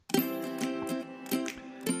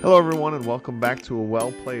Hello, everyone, and welcome back to a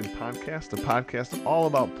Well Played podcast, a podcast all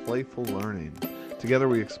about playful learning. Together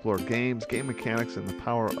we explore games, game mechanics, and the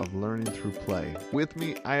power of learning through play. With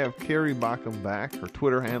me, I have Carrie Bockham back. Her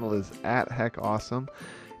Twitter handle is @HeckAwesome,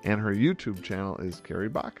 and her YouTube channel is Carrie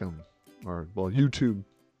Bockham,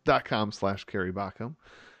 youtube.com/Carrie Bockham.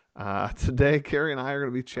 Today, Carrie and I are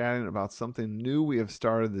going to be chatting about something new we have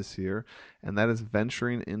started this year, and that is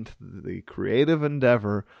venturing into the creative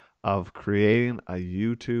endeavor of creating a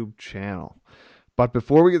YouTube channel. But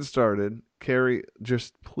before we get started, Carrie,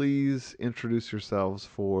 just please introduce yourselves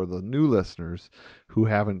for the new listeners who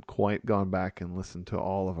haven't quite gone back and listened to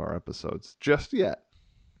all of our episodes just yet.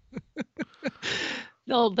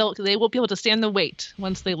 They won't be able to stand the wait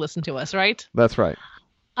once they listen to us, right? That's right.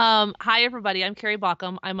 Hi, everybody. I'm Carrie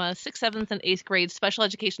Bockham. I'm a 6th, 7th, and 8th grade special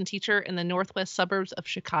education teacher in the northwest suburbs of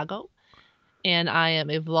Chicago. And I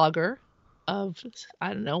am a vlogger of,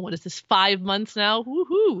 I don't know, what is this, 5 months now?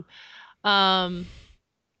 Woohoo!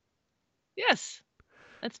 Yes,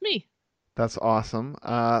 that's me. That's awesome.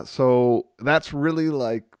 So that's really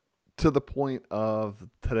like to the point of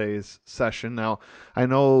today's session. Now, I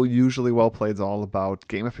know usually Well Played is all about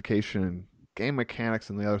gamification and game mechanics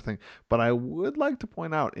and the other thing, but I would like to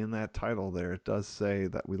point out in that title there, it does say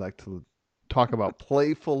that we like to talk about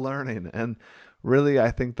playful learning. And really, I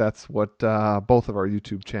think that's what both of our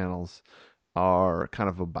YouTube channels are kind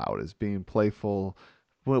of about, is being playful,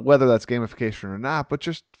 whether that's gamification or not, but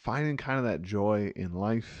just finding kind of that joy in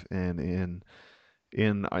life and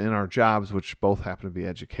in our jobs, which both happen to be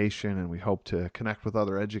education, and we hope to connect with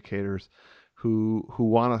other educators who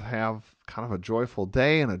want to have kind of a joyful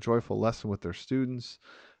day and a joyful lesson with their students.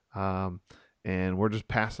 And we're just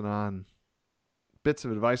passing on bits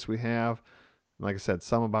of advice we have. Like I said,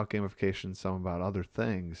 some about gamification, some about other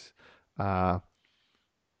things.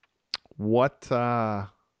 What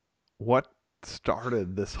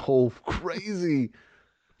started this whole crazy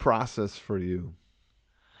process for you?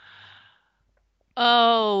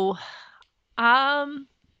 Oh,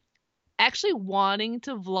 actually wanting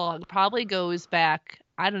to vlog probably goes back,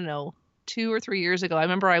 I don't know, 2 or 3 years ago. I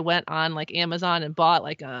remember I went on like Amazon and bought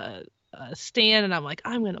like a stand, and I'm like,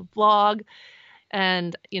 I'm going to vlog.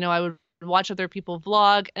 And, I would watch other people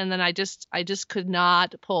vlog, and then I just could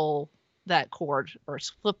not pull that cord or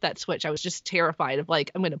flip that switch. I was just terrified of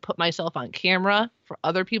like, I'm going to put myself on camera for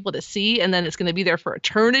other people to see, and then it's going to be there for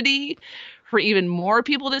eternity for even more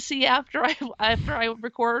people to see after I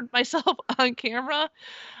record myself on camera.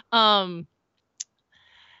 I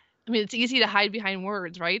mean, it's easy to hide behind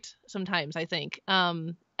words, right? Sometimes, I think.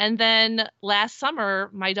 And then last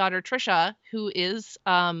summer, my daughter Trisha, who is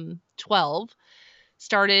 12,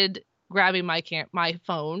 started grabbing my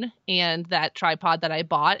phone and that tripod that I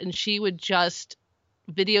bought, and she would just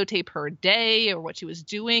videotape her day or what she was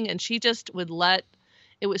doing, and she just would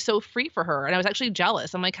it was so free for her, and I was actually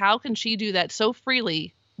jealous. I'm like, how can she do that so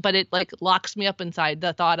freely? But it like locks me up inside,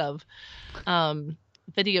 the thought of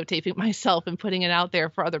videotaping myself and putting it out there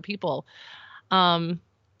for other people. And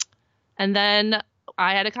then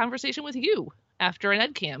I had a conversation with you after an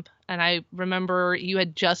ed camp, and I remember you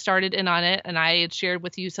had just started in on it, and I had shared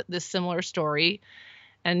with you this similar story,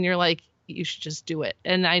 and you're like, you should just do it.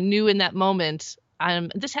 And I knew in that moment,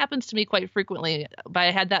 this happens to me quite frequently, but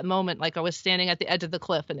I had that moment, like I was standing at the edge of the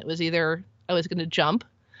cliff, and it was either I was going to jump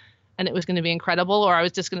and it was going to be incredible, or I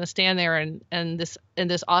was just going to stand there and this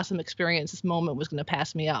awesome experience, this moment was going to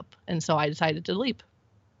pass me up. And so I decided to leap,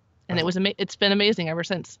 and it's been amazing ever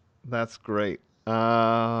since. That's great.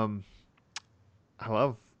 I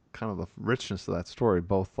love kind of the richness of that story,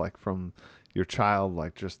 both like from your child,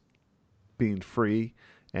 like just being free,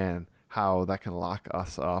 and how that can lock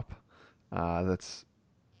us up. It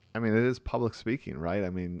is public speaking, right?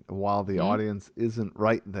 I mean, while the audience isn't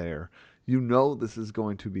right there, this is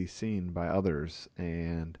going to be seen by others,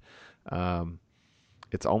 and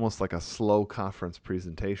it's almost like a slow conference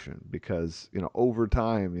presentation, because over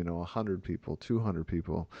time, 100 people, 200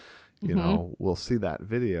 people will see that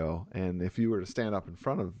video, and if you were to stand up in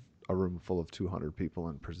front of a room full of 200 people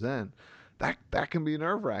and present, that can be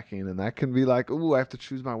nerve-wracking, and that can be like, ooh, I have to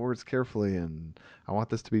choose my words carefully, and I want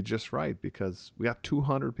this to be just right, because we got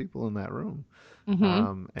 200 people in that room.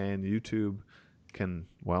 And YouTube can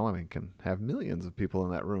have millions of people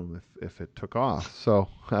in that room if it took off. So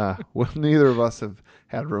neither of us have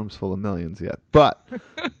had rooms full of millions yet, but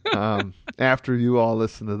after you all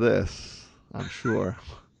listen to this, I'm sure.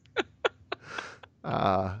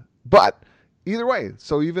 But either way,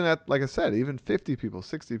 so even at, like I said, even 50 people,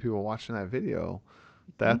 60 people watching that video,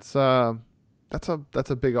 that's a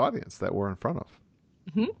big audience that we're in front of.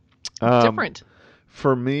 Different.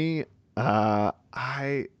 For me,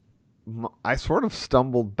 I sort of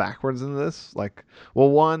stumbled backwards into this. Like, well,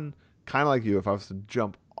 one, kind of like you, if I was to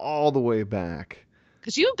jump all the way back.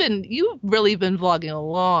 Because you've really been vlogging a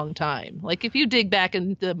long time. Like if you dig back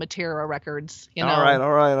into the Matera records, All right,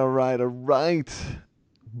 all right, all right, all right.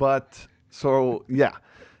 But so yeah,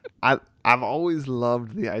 I've always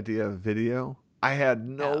loved the idea of video. I had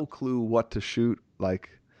Yeah. no clue what to shoot,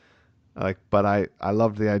 but I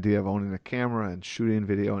loved the idea of owning a camera and shooting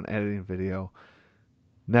video and editing video.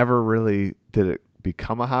 Never really did it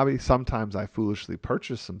become a hobby. Sometimes I foolishly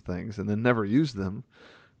purchased some things and then never used them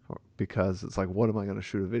because it's like, what am I going to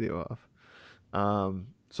shoot a video of?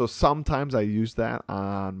 So sometimes I use that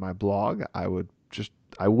on my blog. I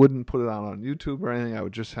wouldn't put it out on YouTube or anything. I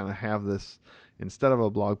would just kind of have this instead of a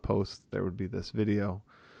blog post. There would be this video.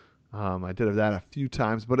 I did that a few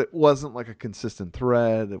times, but it wasn't like a consistent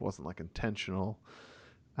thread. It wasn't like intentional.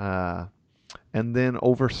 Uh, and then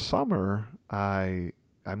over summer, I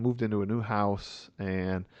moved into a new house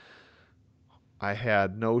and I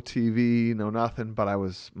had no TV, no nothing, but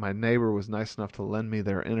my neighbor was nice enough to lend me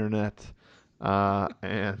their internet.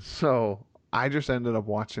 And so I just ended up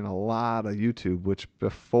watching a lot of YouTube, which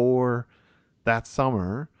before that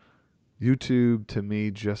summer, YouTube to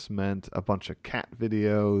me just meant a bunch of cat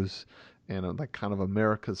videos and like kind of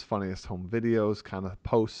America's Funniest Home Videos kind of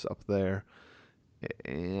posts up there.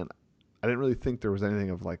 And I didn't really think there was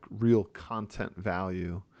anything of like real content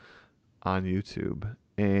value on YouTube.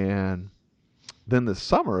 And then the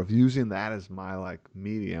summer of using that as my like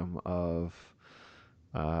medium of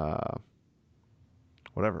uh,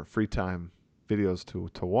 whatever free time videos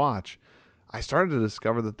to watch, I started to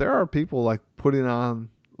discover that there are people like putting on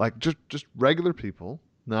like just regular people,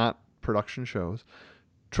 not production shows,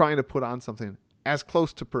 trying to put on something as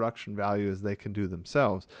close to production value as they can do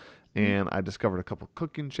themselves. Mhm. And I discovered a couple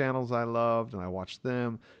cooking channels I loved, and I watched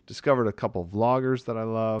them. Discovered a couple vloggers that I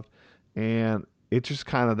loved, and it just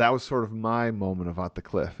kind of that was sort of my moment of at the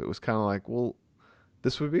cliff. It was kind of like, well,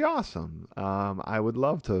 this would be awesome. I would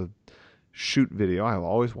love to shoot video. I've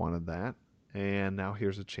always wanted that, and now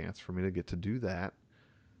here's a chance for me to get to do that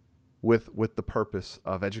with the purpose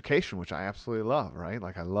of education, which I absolutely love. Right,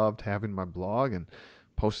 like I loved having my blog and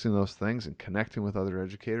posting those things and connecting with other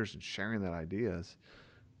educators and sharing that ideas.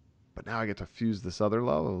 But now I get to fuse this other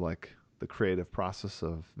love of like the creative process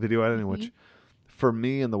of video editing, Mhm. which for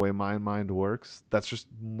me and the way my mind works, that's just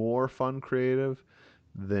more fun creative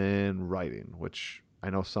than writing, which I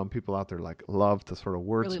know some people out there like love to sort of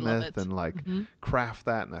Really love wordsmith it. and like Mhm. craft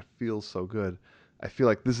that, and that feels so good. I feel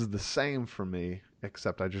like this is the same for me,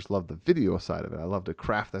 except I just love the video side of it. I love to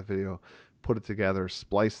craft that video, put it together,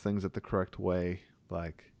 splice things at the correct way.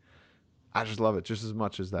 Like I just love it just as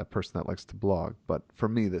much as that person that likes to blog. But for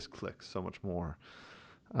me, this clicks so much more.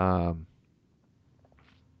 Um,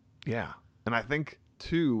 yeah, and I think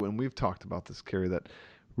too, and we've talked about this, Carrie, that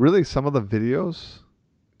really some of the videos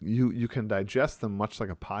you can digest them much like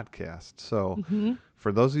a podcast. So Mhm.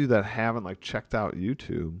 for those of you that haven't like checked out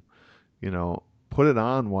YouTube, you know, put it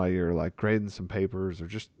on while you're like grading some papers or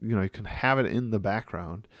just you can have it in the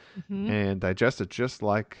background Mhm. and digest it just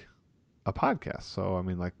like a podcast. So I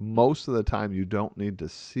mean, like most of the time, you don't need to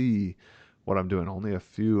see what I'm doing. Only a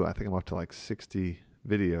few. I think I'm up to like 60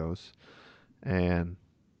 videos, and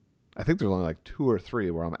I think there's only like two or three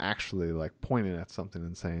where I'm actually like pointing at something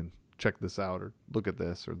and saying, "Check this out," or "Look at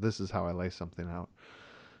this," or "This is how I lay something out."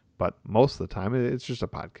 But most of the time, it's just a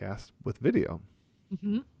podcast with video.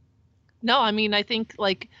 Mhm. No, I mean, I think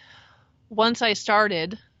like once I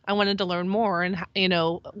started, I wanted to learn more, and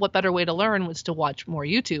what better way to learn was to watch more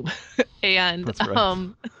YouTube. And That's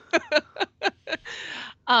right.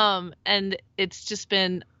 and it's just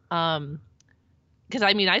been because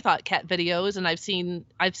I mean, I thought cat videos, and I've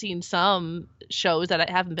seen some shows that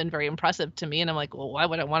haven't been very impressive to me, and I'm like, well, why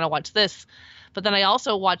would I want to watch this? But then I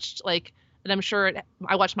also watched like, and I'm sure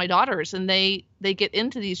I watched my daughters, and they get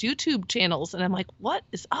into these YouTube channels, and I'm like, what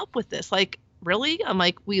is up with this? Like, really? I'm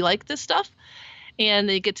like, we like this stuff, and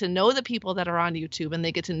they get to know the people that are on YouTube, and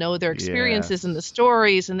they get to know their experiences and the Yes.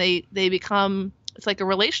 stories, and they become it's like a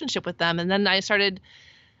relationship with them. And then I started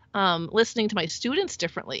listening to my students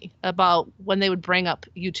differently about when they would bring up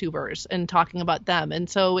YouTubers and talking about them. And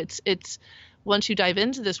so it's once you dive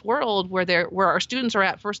into this world where our students are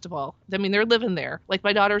at, first of all, I mean, they're living there. Like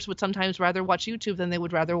my daughters would sometimes rather watch YouTube than they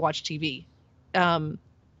would rather watch TV. Um,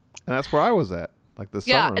 And that's where I was at, like this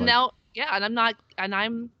yeah, summer. and Like, now, yeah, and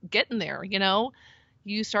I'm getting there.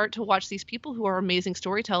 You start to watch these people who are amazing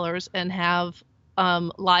storytellers and have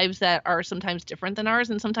lives that are sometimes different than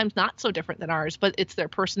ours and sometimes not so different than ours, but it's their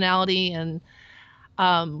personality and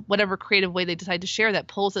whatever creative way they decide to share that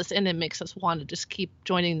pulls us in and makes us want to just keep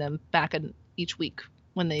joining them back in each week.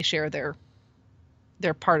 when they share their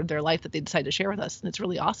part of their life that they decide to share with us, and it's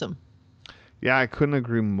really awesome. Yeah, I couldn't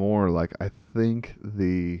agree more. Like, I think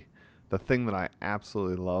the thing that I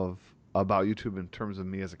absolutely love about YouTube in terms of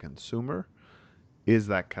me as a consumer is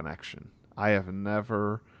that connection. I have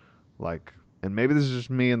never, like, and maybe this is just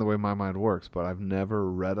me and the way my mind works, but I've never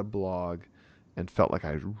read a blog and felt like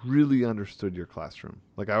I really understood your classroom.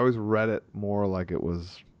 Like, I always read it more like it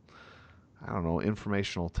was, I don't know,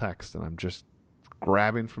 informational text, and I'm just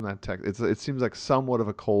grabbing from that text. It seems like somewhat of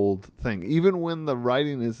a cold thing, even when the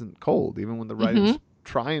writing isn't cold, even when the Mm-hmm. writing's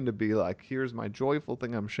trying to be like, here's my joyful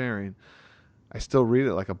thing I'm sharing. I still read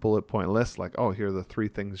it like a bullet point list, like, oh, here are the 3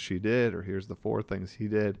 things she did, or here's the 4 things he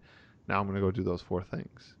did. Now I'm going to go do those 4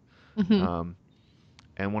 things. Mm-hmm. Um,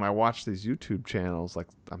 and when I watch these YouTube channels, like,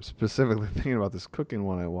 I'm specifically thinking about this cooking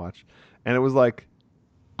one I watched, and it was like,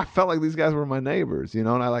 I felt like these guys were my neighbors, you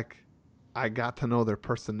know, and I got to know their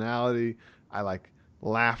personality. I like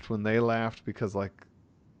laughed when they laughed because like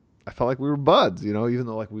I felt like we were buds, you know, even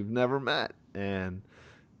though like we've never met. And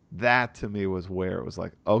that to me was where it was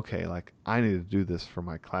like, okay, like I need to do this for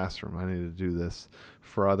my classroom. I need to do this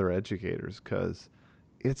for other educators because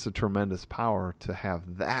it's a tremendous power to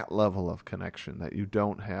have that level of connection that you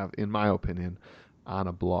don't have, in my opinion, on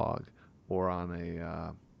a blog or on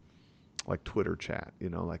a like Twitter chat. You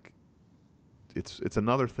know, like it's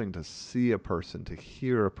another thing to see a person, to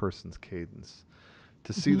hear a person's cadence,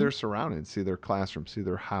 to see Mm-hmm. their surroundings, see their classroom, see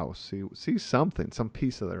their house, see something, some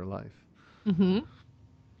piece of their life. Mm-hmm.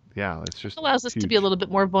 Yeah, it's just Allows us to be a huge. little bit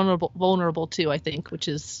more vulnerable too, I think, which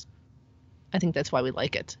is, I think that's why we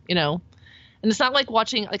like it, you know. And it's not like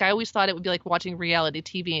watching, like I always thought it would be like watching reality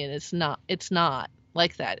TV, and it's not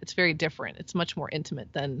like that. It's very different. It's much more intimate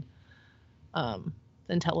um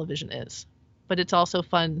than television is. But it's also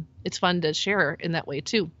fun. It's fun to share in that way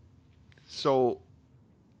too. So,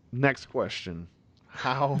 next question.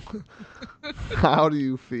 How how do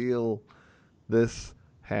you feel this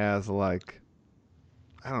has like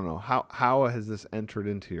I don't know, how has this entered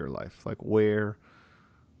into your life? Like where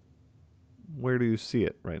do you see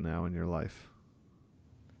it right now in your life?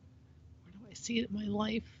 Where do I see it in my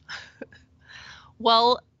life?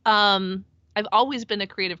 Well, I've always been a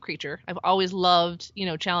creative creature. I've always loved,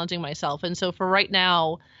 challenging myself. And so for right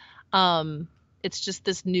now, um, it's just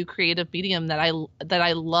this new creative medium that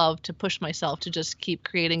I love to push myself to just keep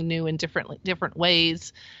creating new and different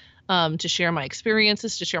ways, to share my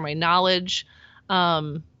experiences, to share my knowledge.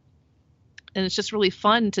 Um, and it's just really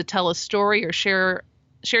fun to tell a story or share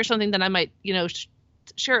something that I might,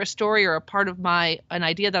 share a story or a part of an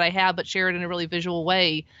idea that I have, but share it in a really visual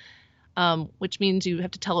way, which means you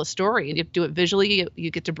have to tell a story and you have to do it visually.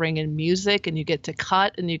 You get to bring in music and you get to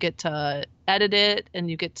cut and you get to edit it and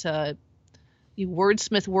you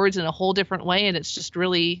wordsmith words in a whole different way. And it's just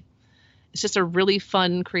a really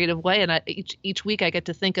fun, creative way. And each week I get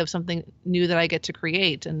to think of something new that I get to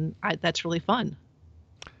create. And that's really fun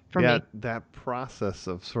for Yeah, me. that process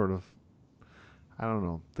of sort of I don't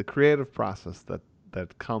know, the creative process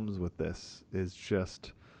that comes with this is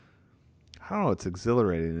just I don't know, it's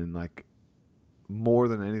exhilarating and like more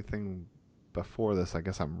than anything before this, I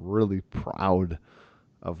guess I'm really proud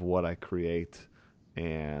of what I create.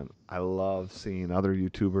 And I love seeing other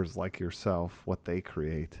YouTubers like yourself, what they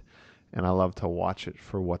create. And I love to watch it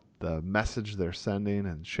for what the message they're sending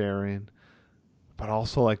and sharing, but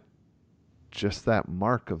also like just that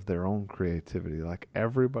mark of their own creativity. Like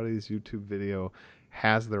everybody's YouTube video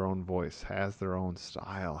has their own voice, has their own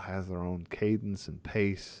style, has their own cadence and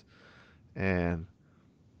pace. And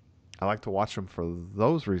I like to watch them for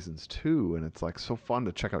those reasons too. And it's like so fun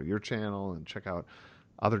to check out your channel and check out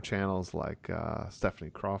other channels like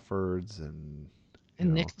Stephanie Crawford's and you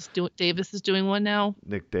And know Davis is doing one now.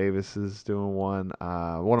 Nick Davis is doing one.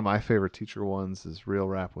 One of my favorite teacher ones is Real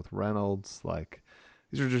Rap with Reynolds. Like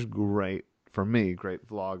these are just great for me, great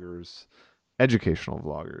vloggers, educational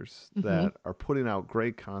vloggers Hmm. that are putting out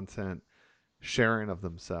great content, sharing of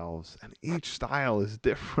themselves, and each style is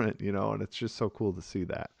different, you know, and it's just so cool to see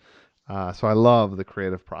that. So I love the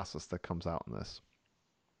creative process that comes out in this.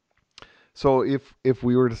 So if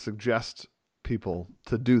we were to suggest people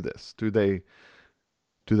to do this, do they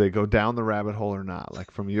go down the rabbit hole or not?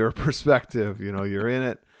 Like from your perspective, you know, you're in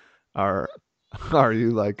it. Are are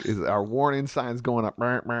you like is our warning signs going up?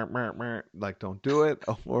 Like don't do it,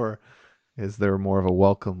 or is there more of a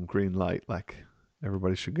welcome green light? Like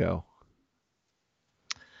everybody should go.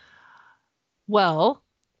 Well,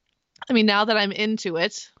 I mean, now that I'm into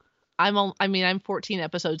it, I'm 14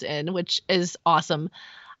 episodes in, which is awesome.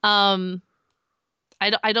 Um,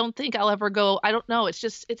 I don't think I'll ever go. I don't know.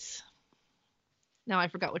 It's now I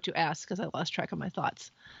forgot what you asked because I lost track of my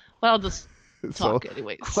thoughts. But I'll just. So talk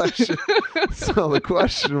anyways. question. So the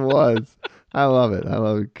question was, I love it. I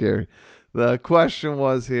love it, Carrie. The question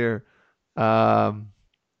was here, um,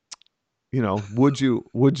 would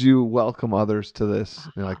you welcome others to this,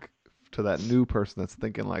 like to that new person that's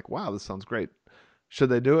thinking like, wow, this sounds great. Should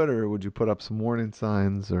they do it, or would you put up some warning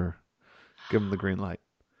signs, or give them the green light?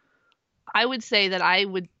 I would say that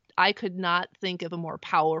I could not think of a more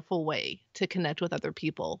powerful way to connect with other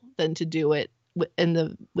people than to do it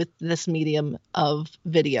with this medium of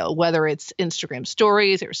video, whether it's Instagram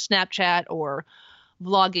stories or Snapchat or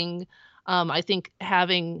vlogging. I think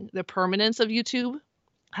having the permanence of YouTube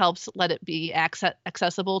helps let it be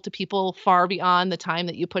accessible to people far beyond the time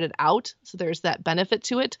that you put it out. So there's that benefit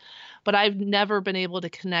to it. But I've never been able to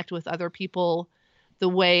connect with other people the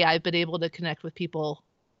way I've been able to connect with people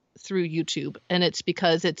through YouTube, and it's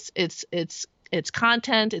because it's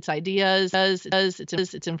content, it's ideas, it's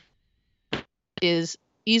is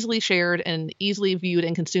easily shared and easily viewed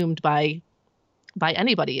and consumed by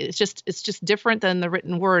anybody. It's just different than the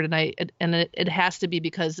written word, and it has to be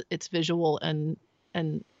because it's visual, and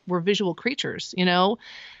we're visual creatures, you know.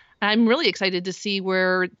 I'm really excited to see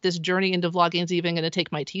where this journey into vlogging is even going to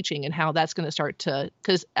take my teaching and how that's going to start to,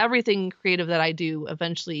 because everything creative that I do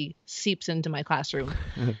eventually seeps into my classroom.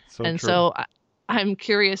 So And true. so I'm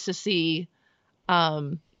curious to see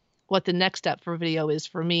what the next step for video is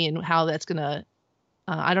for me and how that's going to,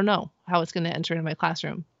 I don't know how it's going to enter into my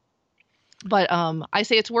classroom. But I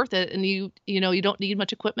say it's worth it. And you don't need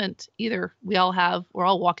much equipment either. We're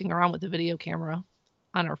all walking around with a video camera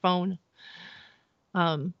on our phone.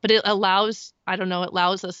 But it allows, I don't know, it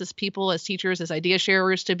allows us as people, as teachers, as idea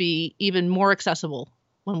sharers to be even more accessible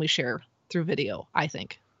when we share through video, I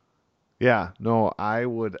think. Yeah, no, I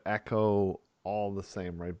would echo all the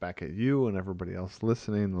same right back at you and everybody else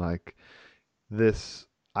listening. Like this,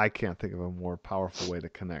 I can't think of a more powerful way to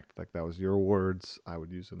connect. Like that was your words. I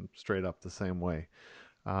would use them straight up the same way.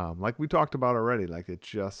 Like we talked about already, like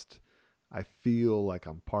I feel like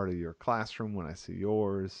I'm part of your classroom when I see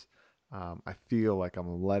yours. I feel like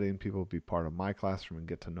I'm letting people be part of my classroom and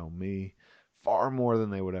get to know me far more than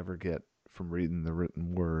they would ever get from reading the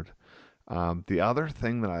written word. The other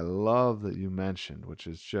thing that I love that you mentioned, which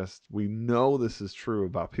is just, we know this is true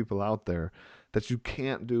about people out there that you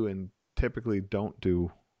can't do and typically don't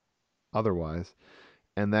do otherwise.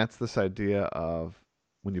 And that's this idea of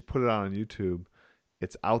when you put it out on YouTube,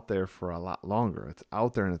 it's out there for a lot longer. It's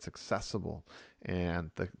out there and it's accessible.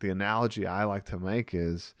 And the analogy I like to make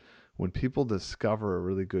is when people discover a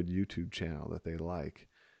really good YouTube channel that they like,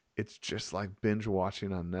 it's just like binge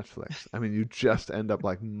watching on Netflix. I mean, you just end up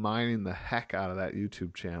like mining the heck out of that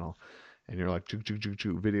YouTube channel, and you're like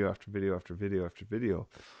video after video after video after video,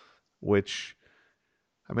 which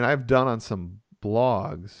I mean I've done on some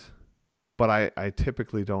blogs, but I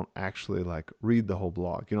typically don't actually like read the whole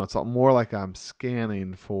blog. It's more like I'm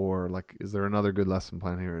scanning for like, is there another good lesson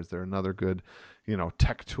plan here? Is there another good,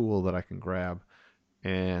 tech tool that I can grab?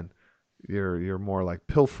 And you're more like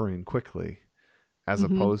pilfering quickly, as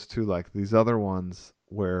Hmm. opposed to like these other ones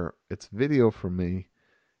where it's video for me.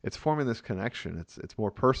 It's forming this connection. It's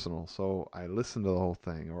more personal. So I listen to the whole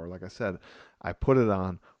thing, or like I said, I put it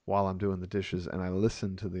on while I'm doing the dishes and I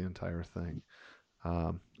listen to the entire thing.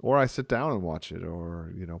 Or I sit down and watch it,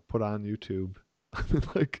 or put on YouTube.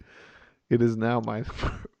 Like it is now my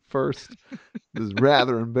first. This is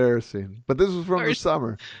rather embarrassing, but this was from the First,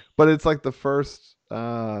 summer. But it's like the first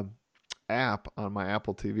app on my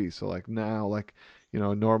Apple TV. So like now, like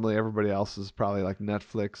normally everybody else is probably like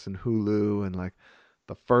Netflix and Hulu, and like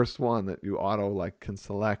the first one that you auto like can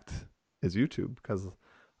select is YouTube, because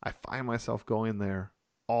I find myself going there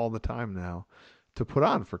all the time now to put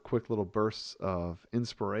on for quick little bursts of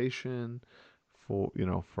inspiration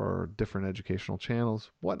for different educational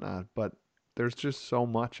channels, whatnot. But there's just so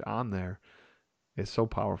much on there. It's so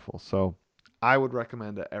powerful. So I would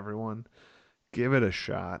recommend to everyone, give it a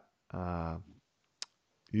shot. Uh,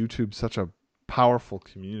 YouTube's such a powerful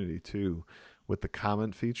community too, with the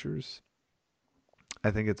comment features.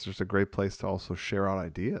 I think it's just a great place to also share out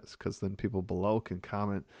ideas, because then people below can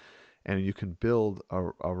comment and you can build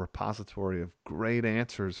a repository of great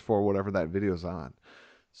answers for whatever that video's on.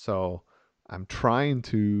 So I'm trying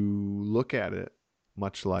to look at it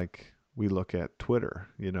much like we look at Twitter,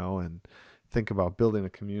 and think about building a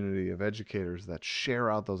community of educators that share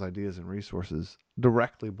out those ideas and resources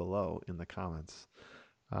directly below in the comments.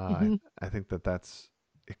 hmm I think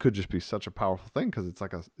it could just be such a powerful thing, because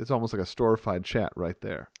it's almost like a storified chat right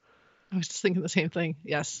there. I was just thinking the same thing.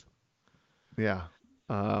 Yes. Yeah.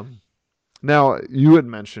 Um, Now you had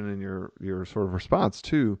mentioned in your sort of response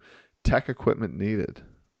too, tech equipment needed.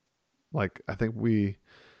 Like I think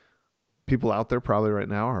people out there probably right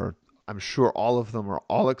now are, I'm sure all of them are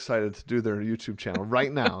all excited to do their YouTube channel right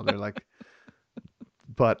now. They're like,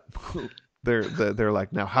 but they're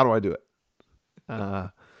like, now how do I do it? Uh,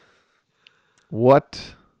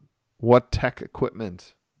 what what tech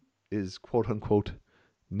equipment is quote unquote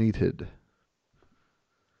needed?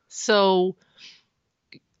 So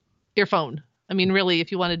your phone. I mean, really,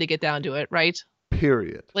 if you wanted to get down to it, right?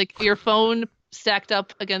 Period. Like your phone stacked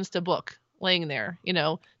up against a book laying there,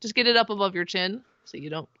 just get it up above your chin so you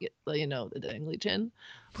don't get, the dangly chin.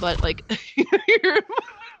 But like,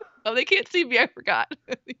 oh, they can't see me. I forgot.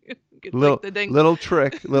 It's like the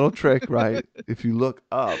Little trick, right? If you look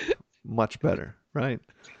up, much better, right?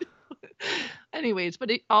 Anyways, but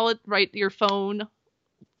right, your phone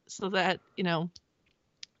so that,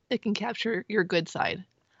 it can capture your good side.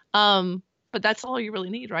 But that's all you really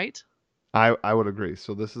need, right? I would agree.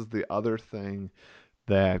 So this is the other thing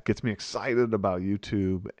that gets me excited about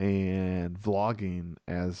YouTube and vlogging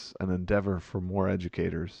as an endeavor for more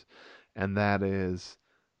educators. And that is,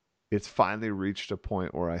 it's finally reached a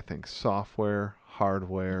point where I think software,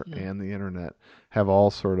 hardware, Hmm. and the internet have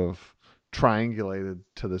all sort of triangulated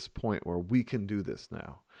to this point where we can do this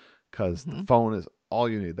now. Because the Hmm. phone is all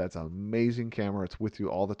you need. That's an amazing camera. It's with you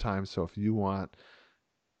all the time. So if you want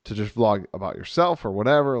to just vlog about yourself or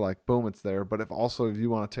whatever, like boom, it's there. But if you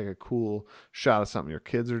want to take a cool shot of something your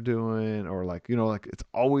kids are doing, or like, like it's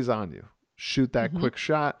always on you. Shoot that Hmm. quick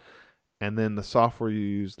shot, and then the software you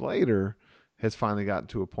use later has finally gotten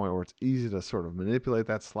to a point where it's easy to sort of manipulate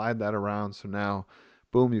that, slide that around. So now,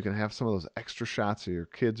 boom, you can have some of those extra shots of your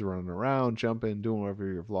kids running around, jumping, doing whatever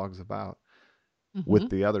your vlog's about, Hmm. with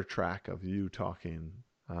the other track of you talking.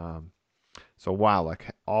 Um, so wow, like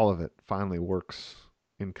all of it finally works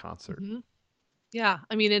in concert. Hmm. Yeah,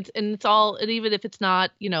 I mean it's all, and even if it's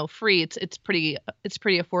not, free, it's pretty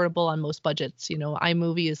affordable on most budgets.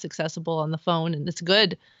 iMovie is accessible on the phone, and it's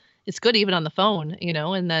good. It's good even on the phone,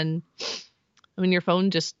 and then I mean your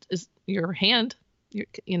phone just is your hand.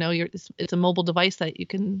 It's a mobile device that you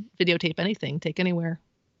can videotape anything, take anywhere,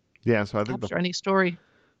 Yeah, so I think the capture any story.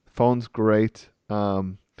 phone's great.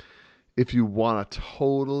 If you want to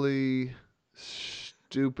totally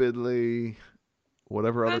stupidly,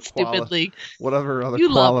 whatever other Not stupidly. You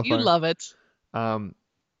qualifier. love it. Um,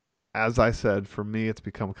 as I said, for me, it's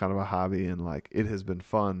become kind of a hobby, and like it has been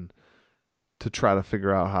fun to try to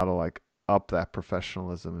figure out how to like up that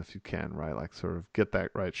professionalism if you can, right? Like sort of get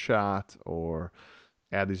that right shot or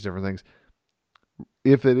add these different things.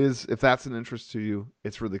 If that's an interest to you,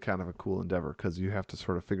 it's really kind of a cool endeavor because you have to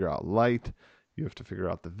sort of figure out light, you have to figure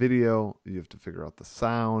out the video, you have to figure out the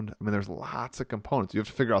sound. I mean, there's lots of components. You have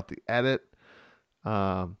to figure out the edit.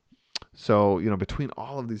 Um, so between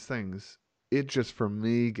all of these things, it just for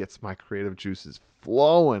me gets my creative juices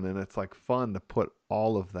flowing, and it's like fun to put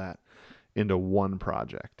all of that into one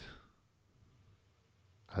project.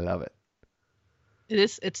 I love it.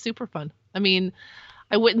 It's super fun. I mean,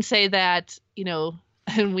 I wouldn't say that,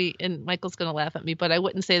 and Michael's going to laugh at me, but I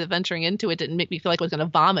wouldn't say that venturing into it didn't make me feel like I was going to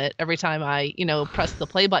vomit every time I, pressed the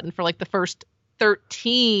play button for like the first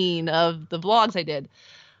 13 of the vlogs I did.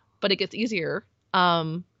 But it gets easier.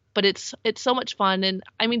 But it's so much fun. And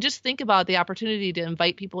I mean, just think about the opportunity to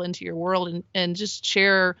invite people into your world and just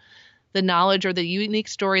share the knowledge or the unique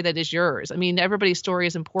story that is yours. I mean, everybody's story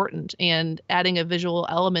is important, and adding a visual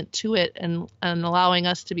element to it and allowing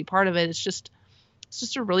us to be part of it, it's just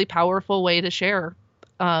a really powerful way to share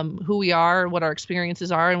who we are, what our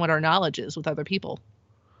experiences are, and what our knowledge is with other people.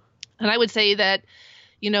 And I would say that,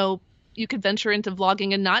 you know, you could venture into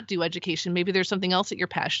vlogging and not do education. Maybe there's something else that you're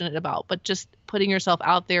passionate about, but just putting yourself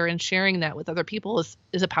out there and sharing that with other people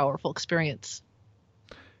is a powerful experience.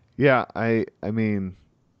 Yeah, I mean,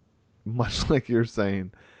 much like you're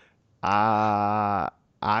saying, I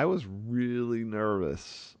was really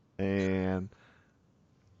nervous, and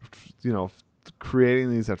you know,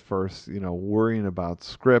 creating these at first, worrying about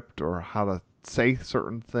script or how to say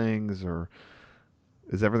certain things, or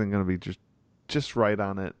is everything going to be just right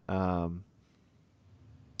on it.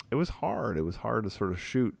 It was hard. It was hard to sort of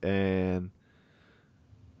shoot, and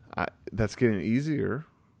that's getting easier,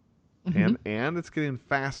 Hmm. and it's getting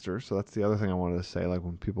faster. So that's the other thing I wanted to say. Like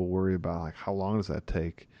when people worry about like how long does that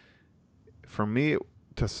take, for me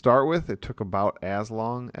to start with, it took about as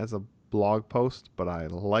long as a blog post, but I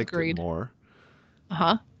liked it Agreed. more.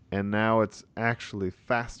 Uh-huh. And now it's actually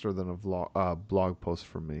faster than a blog post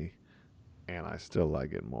for me, and I still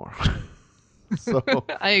like it more. So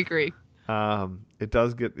I agree. it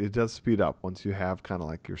does speed up once you have kind of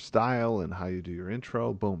like your style and how you do your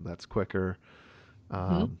intro. Boom, that's quicker. Hmm.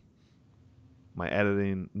 Um, my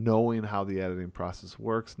editing, knowing how the editing process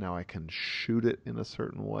works. Now I can shoot it in a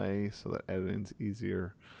certain way so that editing's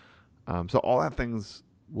easier. So all that things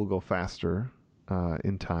will go faster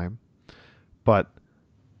in time. But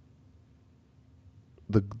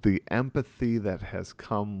the empathy that has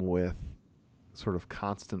come with sort of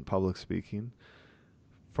constant public speaking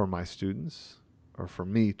for my students, or for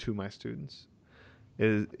me to my students,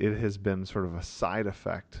 it has been sort of a side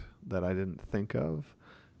effect that I didn't think of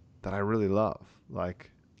that I really love.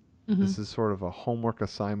 Like, Hmm. this is sort of a homework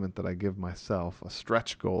assignment that I give myself, a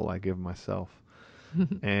stretch goal I give myself,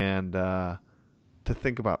 and to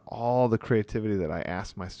think about all the creativity that I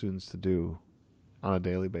ask my students to do on a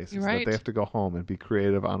daily You're basis. That they right. have to go home and be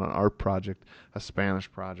creative on an art project, a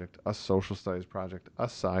Spanish project, a social studies project, a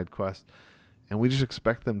side quest. And we just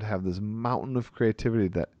expect them to have this mountain of creativity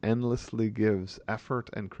that endlessly gives effort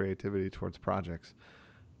and creativity towards projects.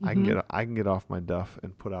 Hmm. I can get off my duff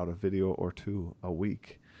and put out a video or two a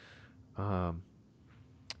week, um,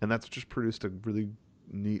 and that's just produced a really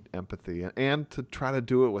neat empathy, and to try to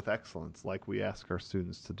do it with excellence, like we ask our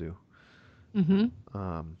students to do. Hmm.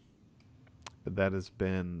 Um, that has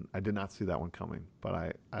been, I did not see that one coming,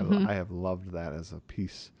 but Hmm. I have loved that as a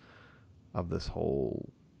piece of this whole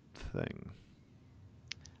thing.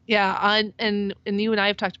 Yeah, and you and I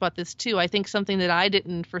have talked about this too. I think something that I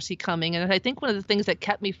didn't foresee coming, and I think one of the things that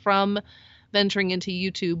kept me from venturing into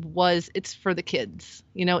YouTube was it's for the kids.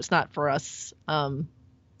 It's not for us,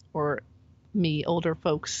 or me, older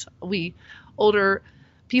folks. We older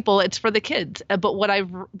people, it's for the kids. But what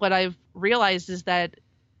I've realized is that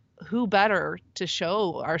who better to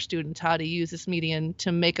show our students how to use this medium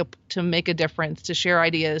to make a difference, to share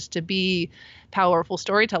ideas, to be powerful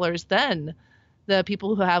storytellers than the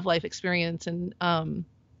people who have life experience, and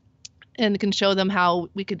can show them how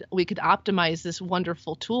we could optimize this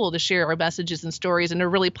wonderful tool to share our messages and stories in a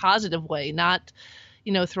really positive way, not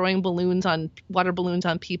throwing water balloons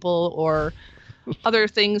on people, or other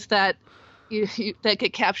things that that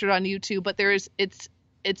get captured on YouTube. But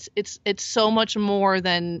it's so much more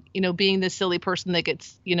than being the silly person that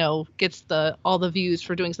gets the all the views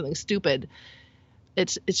for doing something stupid.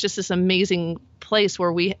 It's just this amazing place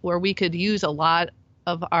where we could use a lot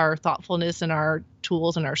of our thoughtfulness and our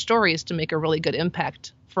tools and our stories to make a really good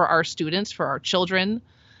impact for our students, for our children,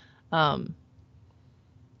 um,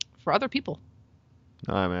 for other people.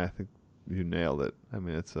 No, I mean, I think you nailed it. I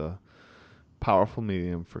mean, it's a powerful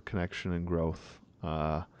medium for connection and growth.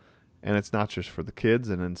 And it's not just for the kids,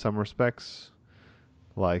 and in some respects,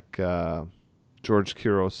 like George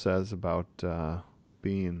Kiros says about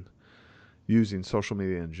being using social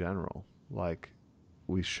media in general, like,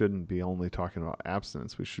 we shouldn't be only talking about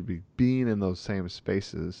abstinence. We should be being in those same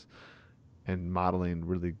spaces and modeling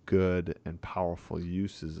really good and powerful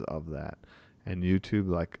uses of that. And YouTube,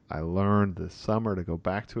 like I learned this summer to go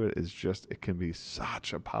back to it, is just, it can be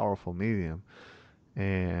such a powerful medium.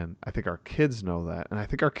 And I think our kids know that. And I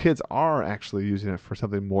think our kids are actually using it for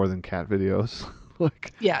something more than cat videos.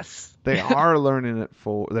 Like, Yes. they are learning it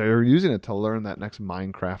for, they're using it to learn that next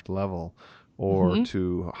Minecraft level, or Hmm.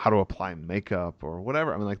 to how to apply makeup or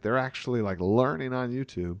whatever. I mean, like, they're actually like learning on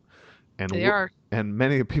YouTube, and They are. and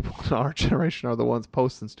many people in our generation are the ones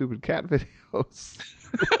posting stupid cat videos.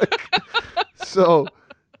 Like, so,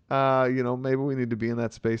 maybe we need to be in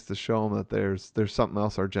that space to show them that there's something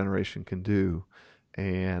else our generation can do.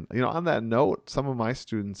 And on that note, some of my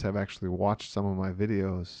students have actually watched some of my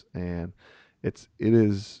videos, and it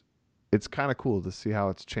is it's kind of cool to see how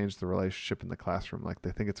it's changed the relationship in the classroom. Like,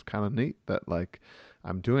 they think it's kind of neat that, like,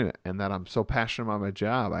 I'm doing it, and that I'm so passionate about my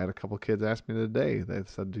job. I had a couple kids ask me today. They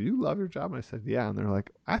said, "Do you love your job?" And I said, "Yeah." And they're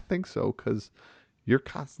like, "I think so, because you're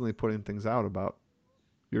constantly putting things out about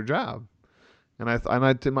your job." In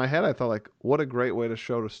my head, I thought, like, what a great way to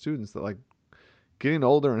show to students that, like, getting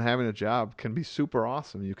older and having a job can be super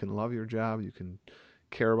awesome. You can love your job, you can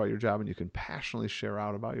care about your job, and you can passionately share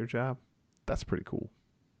out about your job. That's pretty cool.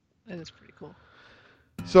 That is pretty cool.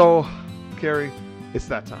 So, Carrie, it's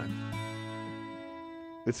that time.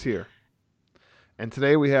 It's here. And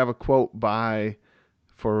today we have a quote by,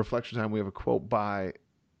 for reflection time, we have a quote by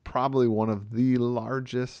probably one of the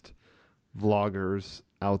largest vloggers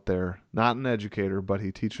out there. Not an educator, but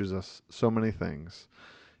he teaches us so many things.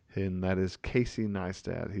 And that is Casey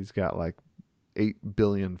Neistat. He's got like 8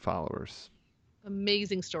 billion followers.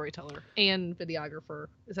 Amazing storyteller and videographer.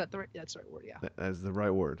 Is that the right? That's the right word. Yeah. That is the right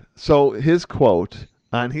word. So his quote,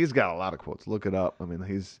 and he's got a lot of quotes. Look it up. I mean,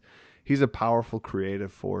 he's a powerful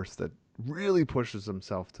creative force that really pushes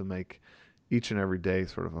himself to make each and every day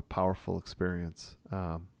sort of a powerful experience.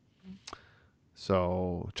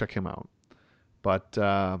 So check him out. But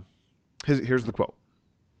here's the quote.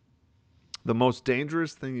 The most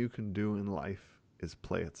dangerous thing you can do in life is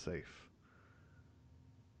play it safe.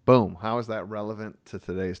 Boom. How is that relevant to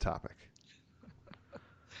today's topic?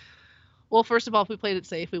 Well, first of all, if we played it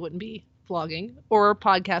safe, we wouldn't be vlogging or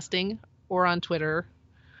podcasting or on Twitter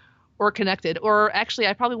or connected. Or actually,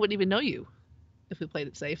 I probably wouldn't even know you if we played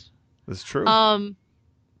it safe. It's true.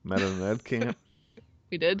 Met at an ed camp.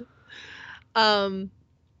 We did. I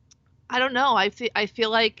don't know. I feel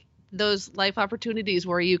like those life opportunities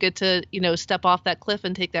where you get to, step off that cliff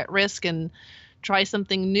and take that risk and try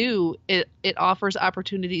something new, it offers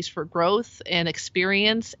opportunities for growth and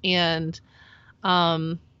experience and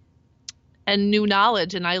new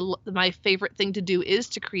knowledge. And my favorite thing to do is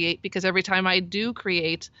to create, because every time I do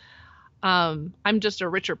create, I'm just a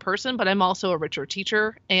richer person, but I'm also a richer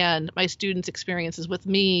teacher, and my students' experiences with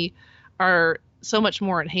me are so much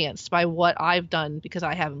more enhanced by what I've done because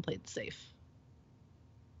I haven't played safe.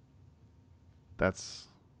 That's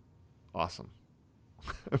awesome.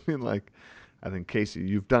 I mean, like, I think Casey,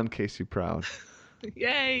 you've done Casey proud.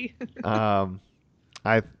 Yay. I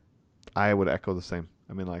would echo the same.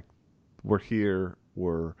 I mean, like, we're here,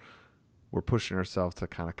 we're pushing ourselves to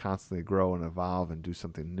kind of constantly grow and evolve and do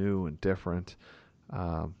something new and different.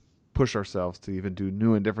 Push ourselves to even do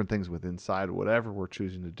new and different things with inside whatever we're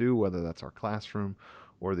choosing to do, whether that's our classroom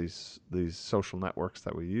or these social networks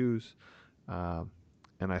that we use. And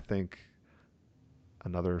I think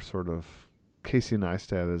another sort of Casey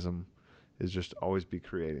Neistat'ism is just always be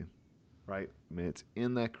creating, right? I mean, it's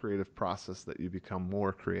in that creative process that you become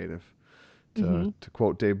more creative. To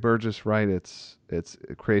quote Dave Burgess, right? It's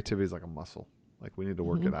creativity is like a muscle. Like, we need to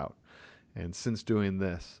work it out. And since doing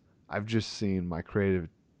this, I've just seen my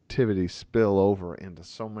creativity spill over into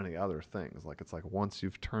so many other things. Like, it's like once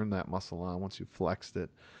you've turned that muscle on, once you've flexed it,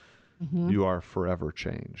 you are forever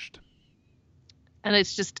changed. And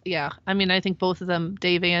it's just, I mean, I think both of them,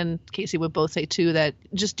 Dave and Casey, would both say too that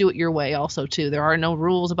just do it your way also too. There are no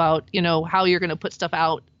rules about, how you're going to put stuff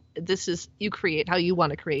out. This is, you create how you want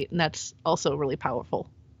to create, and that's also really powerful.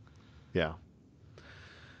 Yeah.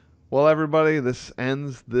 Well, everybody, this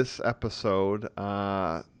ends this episode.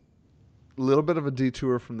 Little bit of a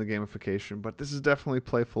detour from the gamification, but this is definitely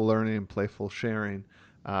playful learning and playful sharing.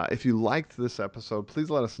 If you liked this episode, please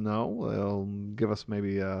let us know. It'll give us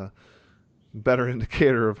maybe a better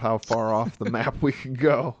indicator of how far off the map we can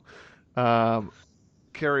go.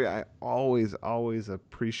 Carrie, I always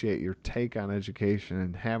appreciate your take on education,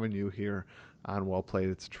 and having you here on Well Played.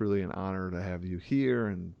 It's truly an honor to have you here,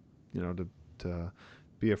 and to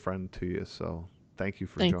be a friend to you. So thank you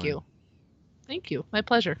for joining. Thank you. My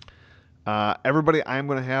pleasure. Everybody, I'm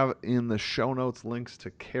going to have in the show notes links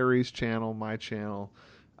to Carrie's channel, my channel.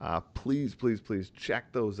 Please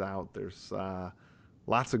check those out. There's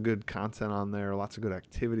lots of good content on there, lots of good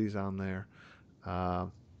activities on there.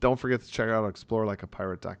 Don't forget to check out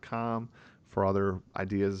explorelikeapirate.com for other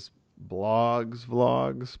ideas, blogs,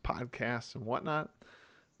 vlogs, podcasts, and whatnot.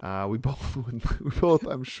 We both,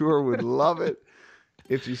 I'm sure, would love it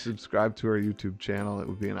if you subscribe to our YouTube channel. It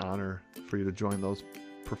would be an honor for you to join those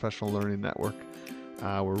professional learning network.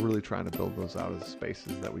 We're really trying to build those out as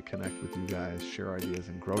spaces that we connect with you guys, share ideas,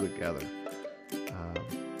 and grow together.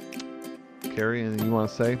 Carrie, anything you want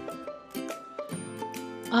to say?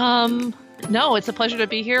 No, it's a pleasure to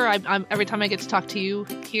be here. I'm every time I get to talk to you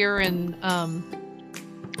here and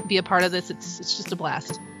be a part of this, it's just a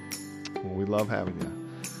blast. Well, we love having you.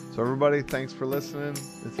 So everybody, thanks for listening.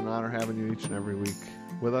 It's an honor having you each and every week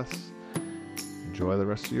with us. Enjoy the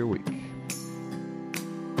rest of your week.